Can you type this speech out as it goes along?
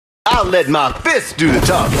I'll let my fists do the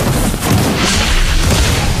talking.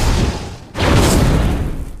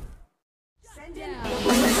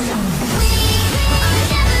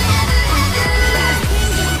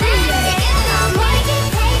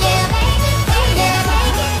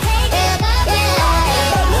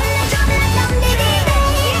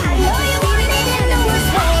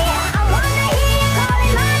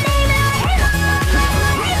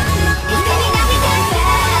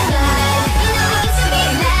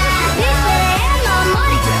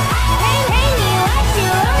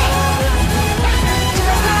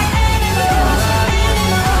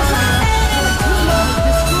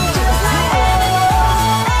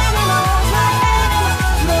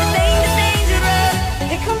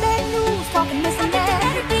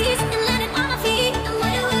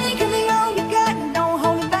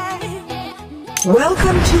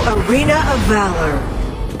 Welcome to Arena of Valor.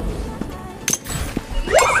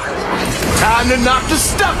 Time to knock the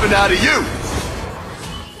stuffing out of you!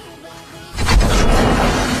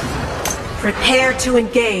 Prepare to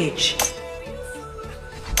engage.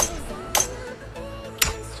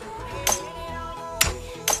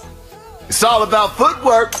 It's all about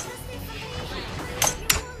footwork.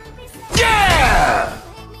 Yeah!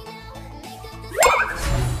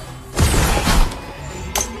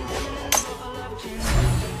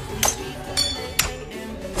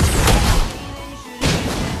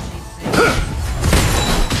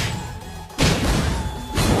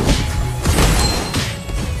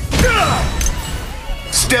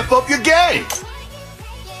 Step up your game!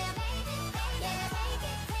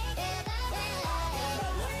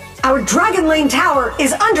 Our Dragon Lane tower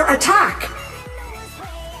is under attack!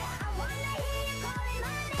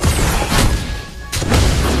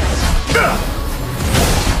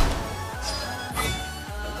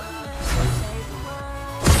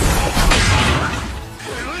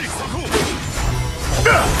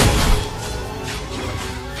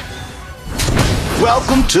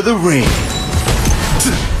 Welcome to the ring.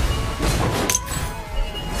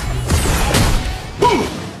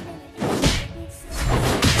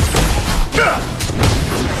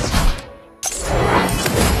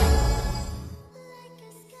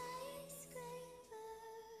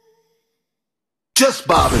 Just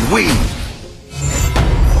bob and weave.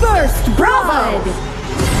 First, Bravo!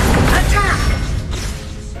 Attack!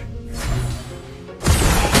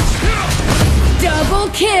 Double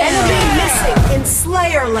kill! Enemy missing in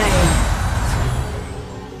Slayer Lane.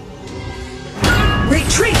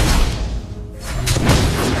 Retreat!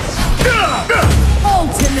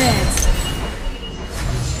 Ultimate!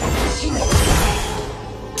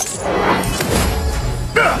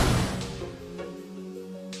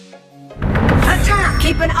 Attack!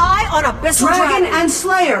 Keep an eye on Abyssal Dragon and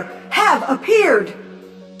Slayer have appeared.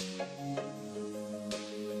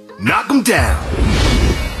 Knock them down.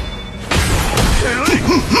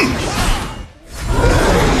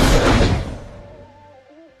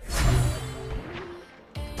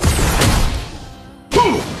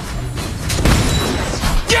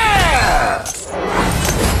 Yeah!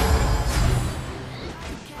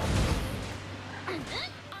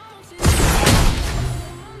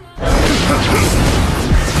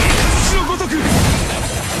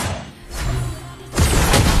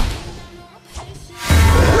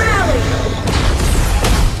 Rally!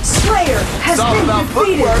 Slayer has been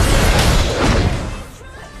defeated.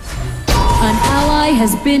 An ally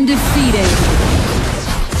has been defeated.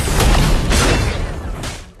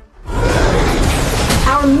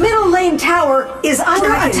 Our middle lane tower is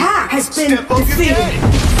under attack. Has been defeated.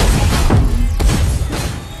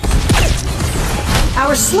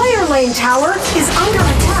 Our Slayer lane tower is under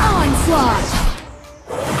attack. Onslaught!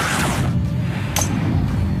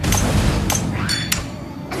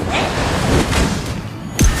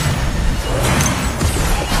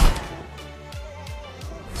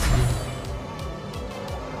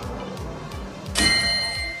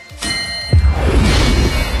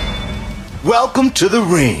 Welcome to the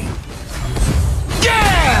ring.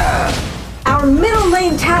 Yeah! Our middle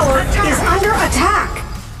lane tower is under attack.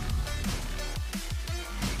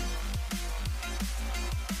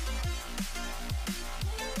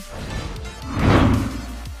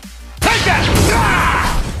 Take that! Ah!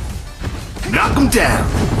 Knock him down.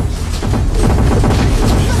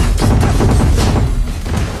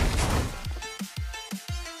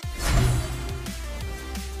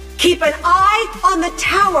 Keep an eye on the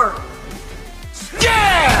tower.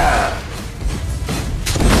 Yeah!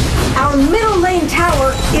 Our middle lane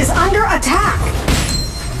tower is under attack.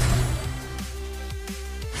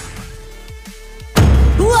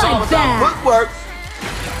 It's all about Bloodbath! footwork.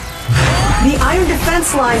 The iron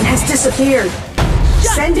defense line has disappeared.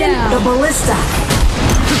 Send in down. the ballista.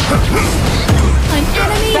 An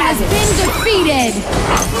enemy has been defeated!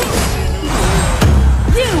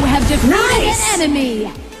 You have defeated an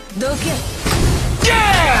enemy!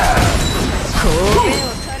 Yeah!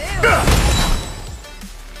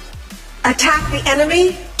 Attack the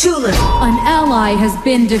enemy, Tulip. An ally has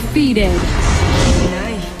been defeated.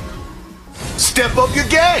 Step up your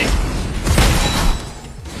game!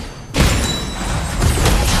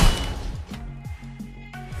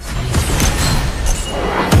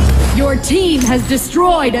 Your team has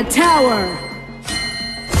destroyed a tower.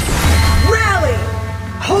 Rally!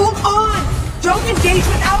 Hold on! Don't engage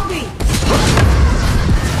without me!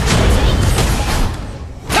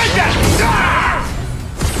 Take that!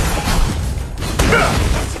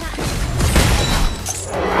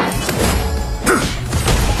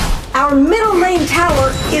 Our middle lane tower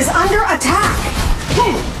is under attack!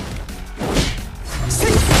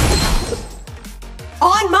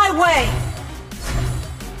 On my way!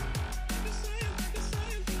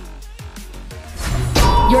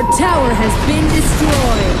 Your tower has been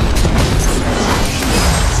destroyed.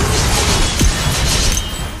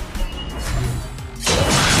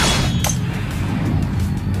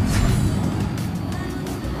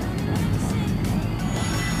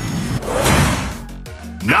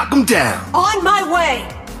 Knock him down! On my way!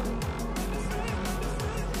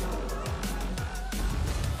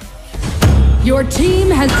 Your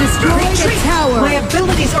team has destroyed Retreat! a tower. My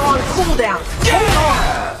abilities are on cooldown. Hold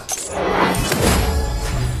on!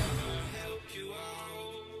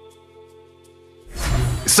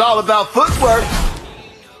 It's all about footwork!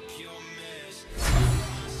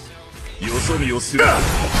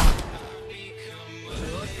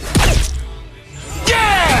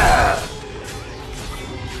 Yeah!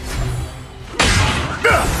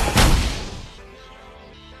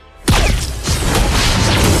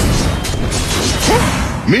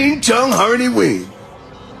 Mean tongue, hardy wing.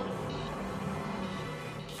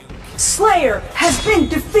 Slayer has been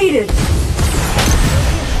defeated.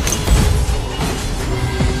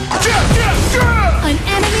 An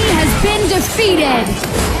enemy has been defeated.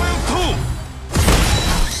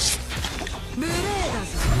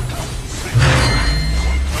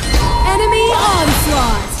 Enemy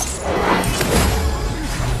onslaught.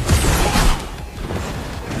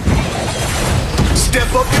 Step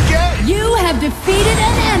up your game. You have defeated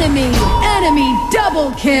an enemy. Enemy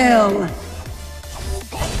double kill.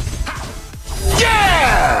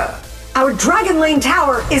 Yeah! Our Dragon Lane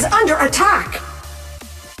tower is under attack.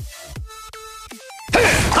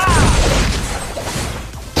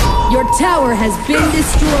 Your tower has been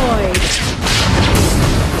destroyed.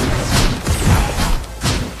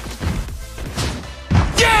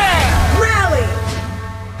 Yeah! Rally!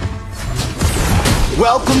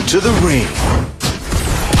 Welcome to the ring.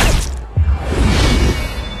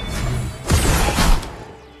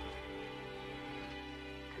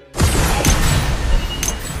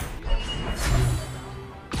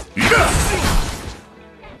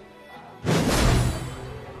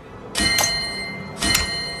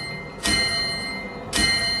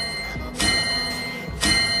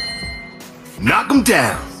 Knock him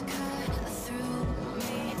down.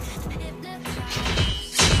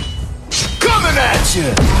 Coming at you.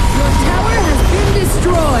 Your tower has been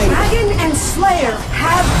destroyed. Dragon and Slayer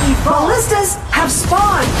have evolved. Ballistas have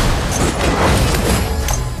spawned.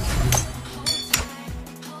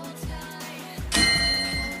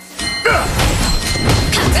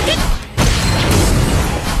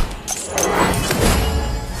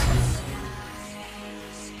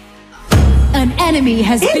 An enemy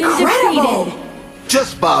has been Incredible! defeated.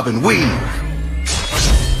 Just bob and weave. An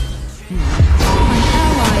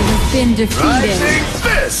ally has been defeated. Rising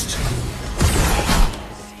fist.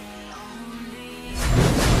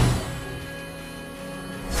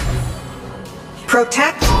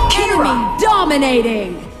 Protect Enemy Kira.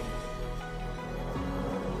 dominating.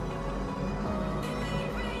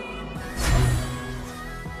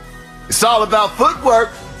 It's all about footwork.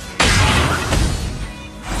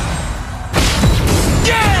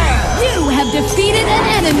 Yeah! You have defeated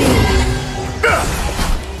an enemy.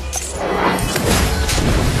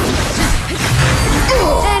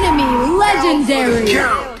 Enemy legendary.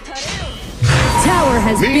 Count. Tower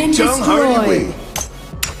has been Mean tongue, hardy destroyed. wing.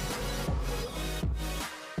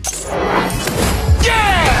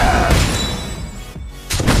 Yeah!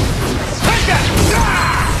 Take that!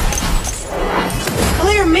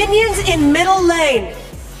 Clear minions in middle lane.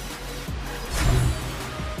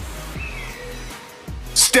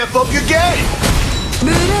 Step up your game.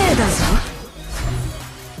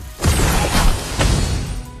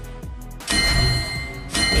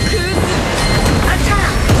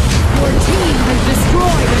 Attack! Your team has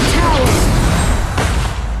destroyed a tower.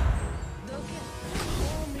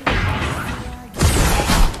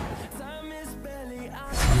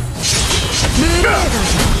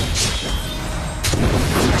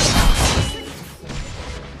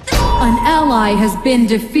 ally has been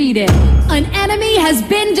defeated. An enemy has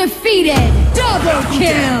been defeated. Double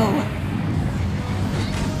kill.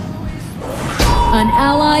 An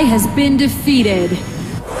ally has been defeated.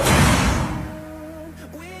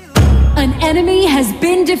 An enemy has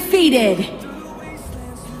been defeated.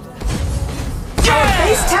 Our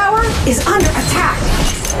base tower is under attack.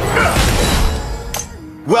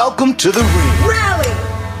 Welcome to the ring. Rally!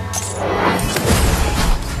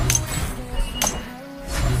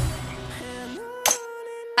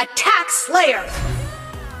 Attack Slayer!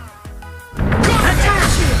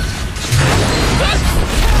 Attack!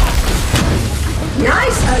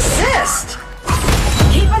 Nice assist!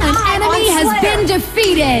 Keep an eye Enemy on has Slayer. been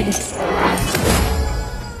defeated.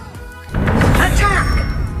 Attack!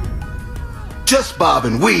 Just bob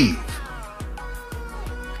and weave.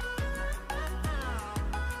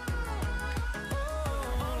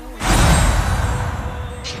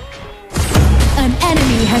 An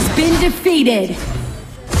enemy has been defeated.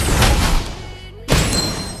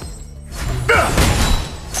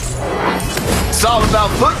 It's all about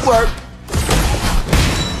footwork.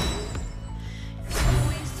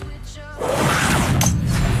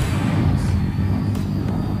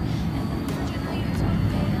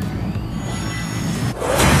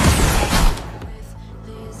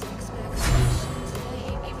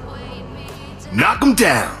 Knock 'em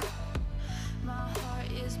down.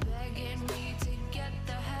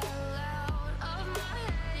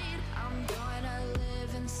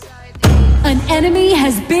 An enemy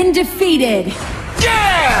has been defeated.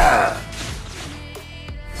 Yeah!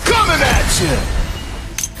 Coming at you.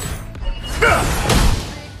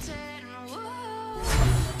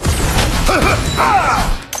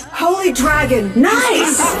 Holy Dragon!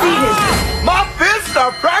 Nice! Defeated! My fists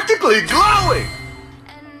are practically glowing.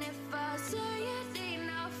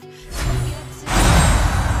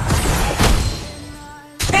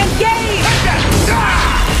 Engage!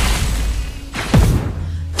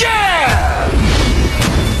 Yeah!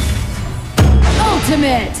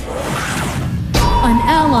 Ultimate. An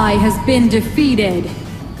ally has been defeated.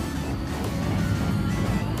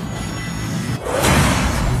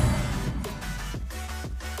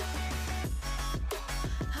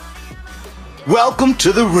 Welcome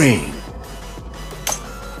to the ring.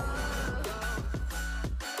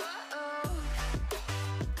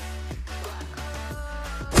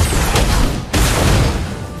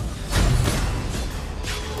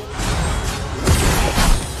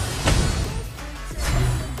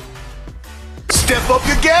 Step up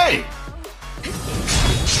your game.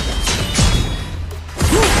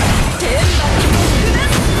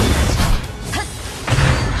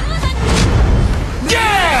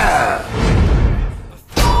 Yeah!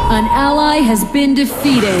 An ally has been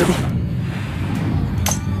defeated.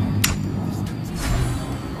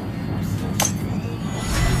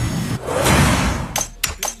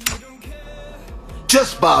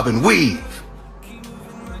 Just bob and weave.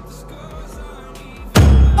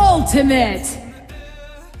 Ultimate.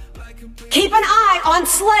 Keep an eye on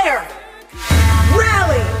Slayer!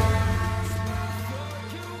 Rally!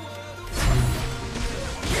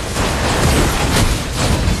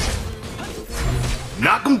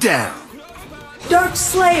 Knock 'em down. Dark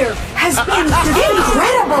Slayer has been defeated!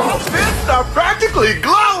 Incredible! Fists are practically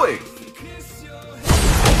glowing.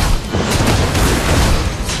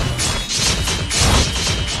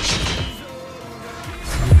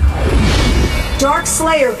 Dark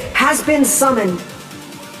Slayer has been summoned.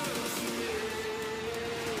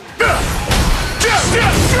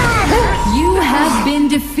 You have been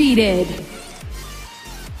defeated.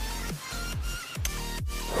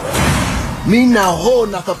 Me now ho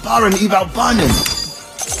na kaparan ibal banin.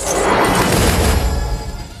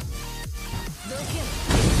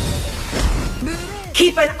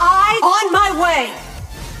 Keep an eye on my way!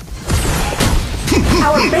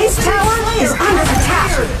 Our base tower is under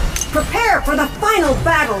attack! Prepare for the final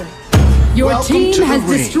battle! Your Welcome team to the has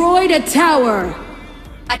ring. destroyed a tower.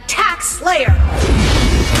 Attack Slayer!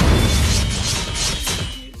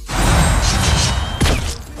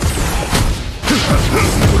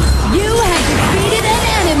 You have defeated an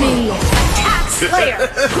enemy. Attack Slayer!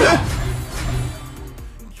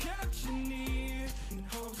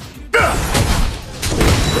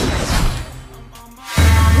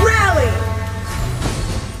 Rally!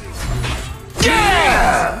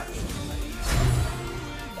 Yeah!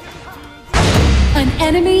 An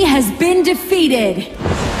enemy has been defeated. Your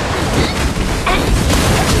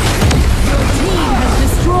team has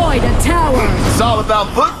destroyed a tower. It's all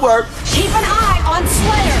about footwork. Keep an eye on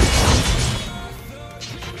Slayer!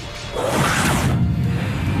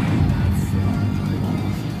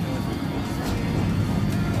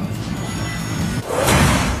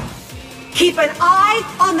 Keep an eye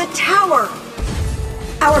on the tower.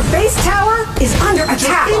 Our base tower is under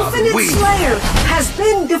attack. Infinite Slayer has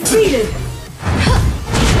been defeated.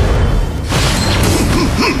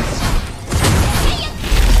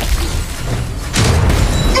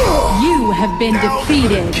 You have been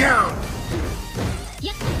defeated.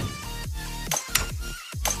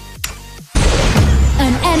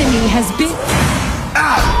 An enemy has been...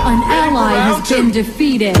 An ally has been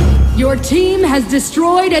defeated. Your team has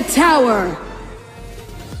destroyed a tower.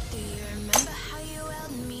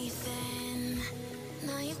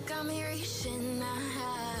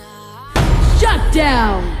 Shut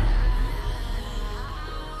down.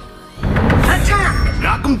 Attack!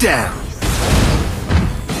 Knock him down.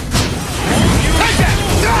 You have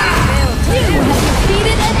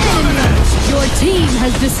defeated an enemy. Your team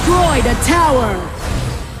has destroyed a tower.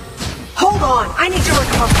 Hold on, I need to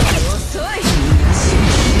recover.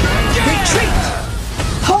 Retreat!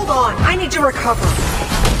 Hold on, I need to recover.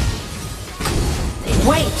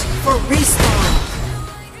 Wait for respawn.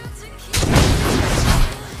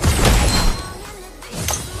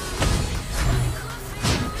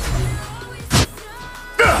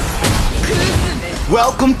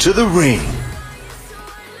 Welcome to the ring.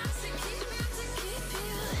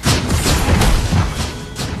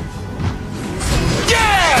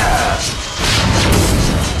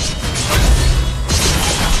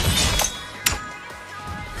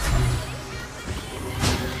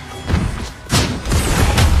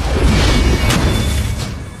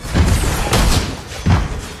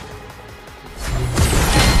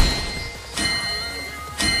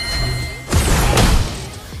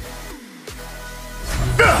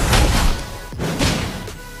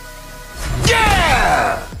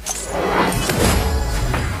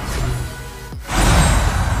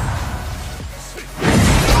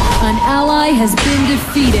 An ally has been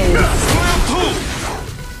defeated.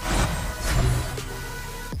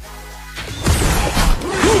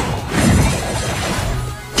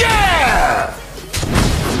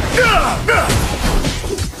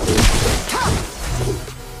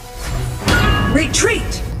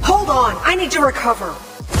 Retreat! Hold on, I need to recover.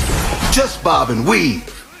 Just bob and weave.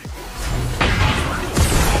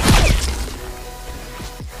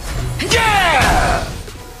 Yeah!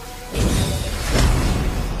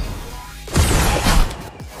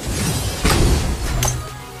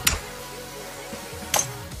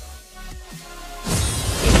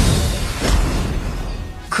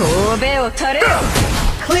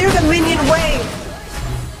 Clear the minion wave.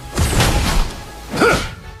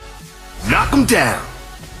 Knock him down.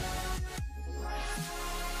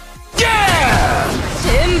 Yeah!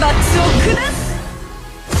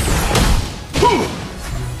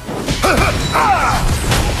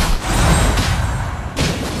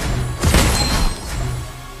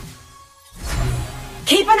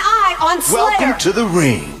 Keep an eye on Slayer. Welcome to the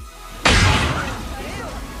ring.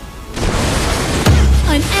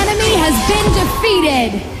 An enemy has been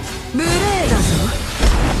defeated.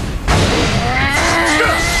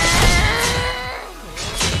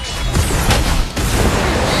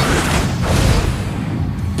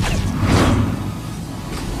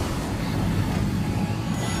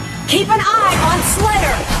 Keep an eye on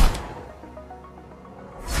Slayer.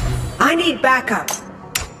 I need backup.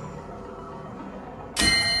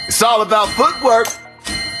 It's all about footwork.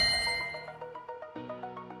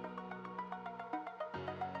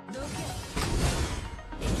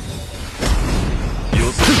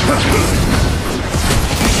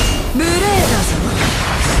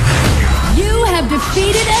 You have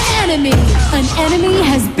defeated an enemy. An enemy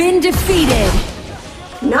has been defeated.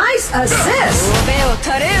 Nice assist.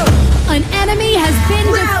 An enemy has been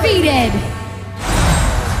defeated.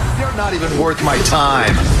 You're not even worth my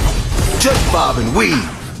time. Just bob and weave.